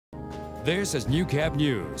This is Newcap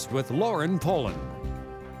News with Lauren Poland.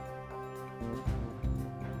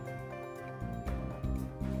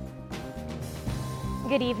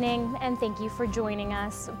 Good evening, and thank you for joining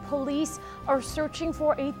us. Police are searching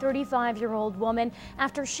for a 35-year-old woman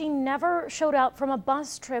after she never showed up from a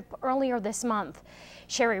bus trip earlier this month.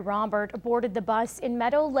 Sherry Robert boarded the bus in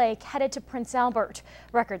Meadow Lake headed to Prince Albert.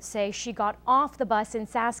 Records say she got off the bus in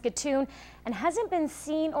Saskatoon and hasn't been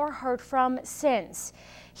seen or heard from since.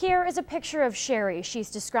 Here is a picture of Sherry. She's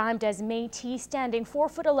described as Métis, standing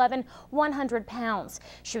 4'11", 100 pounds.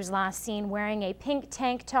 She was last seen wearing a pink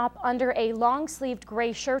tank top under a long-sleeved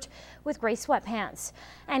gray shirt with gray sweatpants.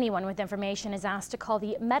 Anyone with information is asked to call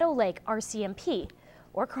the Meadow Lake RCMP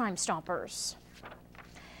or Crime Stoppers.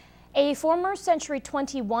 A former Century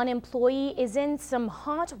 21 employee is in some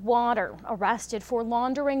hot water, arrested for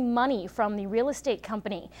laundering money from the real estate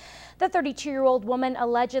company. The 32-year-old woman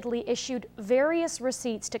allegedly issued various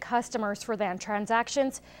receipts to customers for their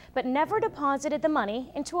transactions, but never deposited the money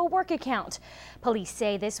into a work account. Police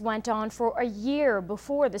say this went on for a year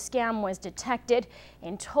before the scam was detected.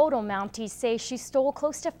 In total, Mounties say she stole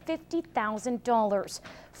close to $50,000.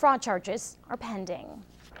 Fraud charges are pending.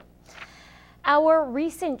 Our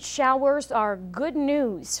recent showers are good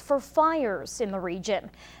news for fires in the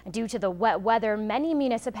region. Due to the wet weather, many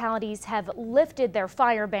municipalities have lifted their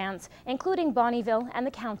fire bans, including Bonnyville and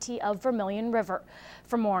the county of Vermilion River.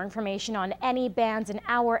 For more information on any bans in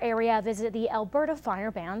our area, visit the Alberta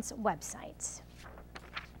Fire Bans website.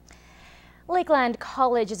 Lakeland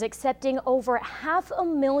College is accepting over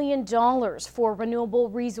 $500,000 for renewable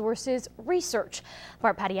resources research.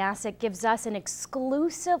 Bart Padiasic gives us an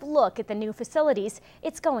exclusive look at the new facilities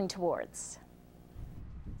it's going towards.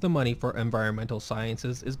 The money for environmental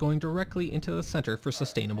sciences is going directly into the Center for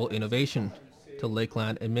Sustainable Innovation. To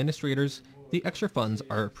Lakeland administrators, the extra funds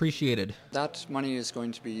are appreciated. That money is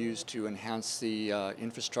going to be used to enhance the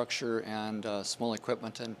infrastructure and small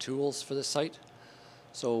equipment and tools for the site.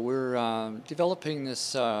 So we're developing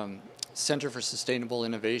this Center for Sustainable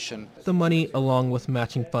Innovation. The money, along with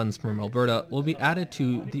matching funds from Alberta, will be added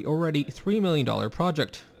to the already $3 million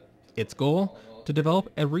project. Its goal? To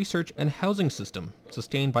develop a research and housing system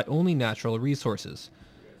sustained by only natural resources.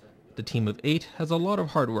 The team of 8 has a lot of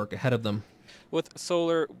hard work ahead of them. With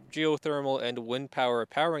solar, geothermal, and wind power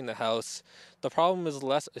powering the house, the problem is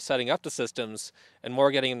less setting up the systems and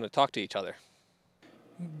more getting them to talk to each other.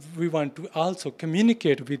 We want to also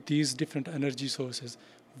communicate with these different energy sources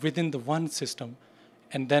within the one system,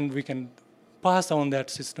 and then we can pass on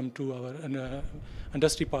that system to our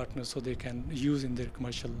industry partners so they can use in their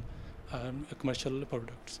commercial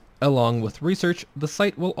products. Along with research, the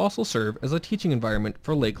site will also serve as a teaching environment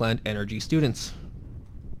for Lakeland Energy students.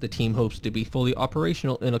 The team hopes to be fully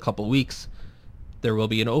operational in a couple weeks. There will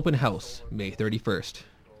be an open house May 31st.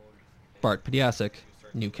 Bart Padiasic,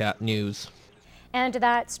 Newcap News. And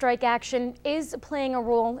that strike action is playing a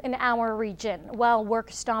role in our region. While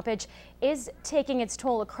work stoppage is taking its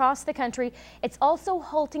toll across the country, it's also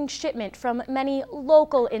halting shipment from many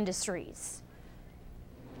local industries.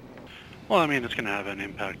 Well, I mean, it's going to have an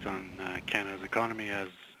impact on Canada's economy, as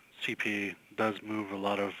CP does move a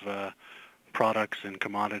lot of products and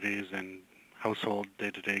commodities and household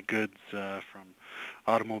day-to-day goods from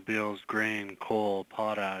automobiles, grain, coal,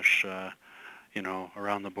 potash,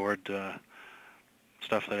 around the board.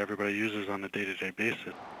 Stuff that everybody uses on a day-to-day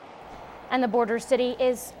basis. And the border city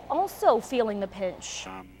is also feeling the pinch.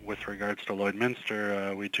 With regards to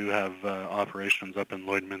Lloydminster, we do have operations up in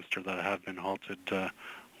Lloydminster that have been halted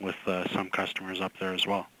with some customers up there as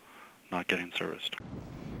well, not getting serviced.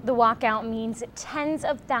 The walkout means tens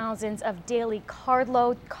of thousands of daily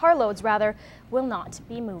carloads will not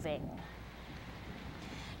be moving.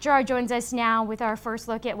 Gerard joins us now with our first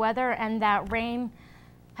look at weather, and that rain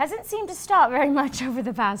hasn't seemed to stop very much over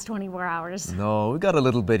the past 24 hours. No, we got a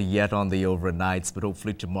little bit yet on the overnights, but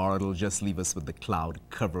hopefully tomorrow it'll just leave us with the cloud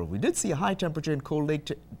cover. We did see a high temperature in Cold Lake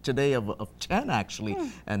today of 10 actually,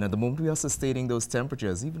 and at the moment we are sustaining those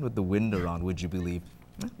temperatures, even with the wind around, would you believe?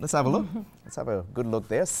 Let's have a look. Let's have a good look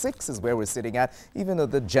there. 6 is where we're sitting at, even though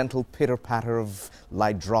the gentle pitter-patter of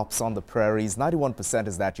light drops on the prairies. 91%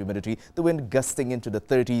 is that humidity. The wind gusting into the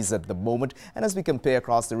 30s at the moment. And as we compare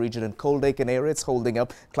across the region in Cold Lake and area, it's holding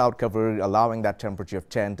up. Cloud cover allowing that temperature of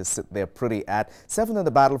 10 to sit there pretty at 7 in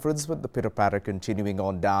the Battlefords, with the pitter-patter continuing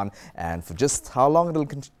on down. And for just how long it'll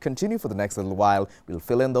continue for the next little while, we'll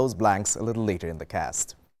fill in those blanks a little later in the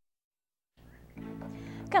cast.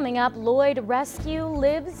 Coming up, Lloyd Rescue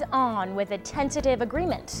lives on with a tentative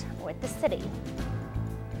agreement with the city.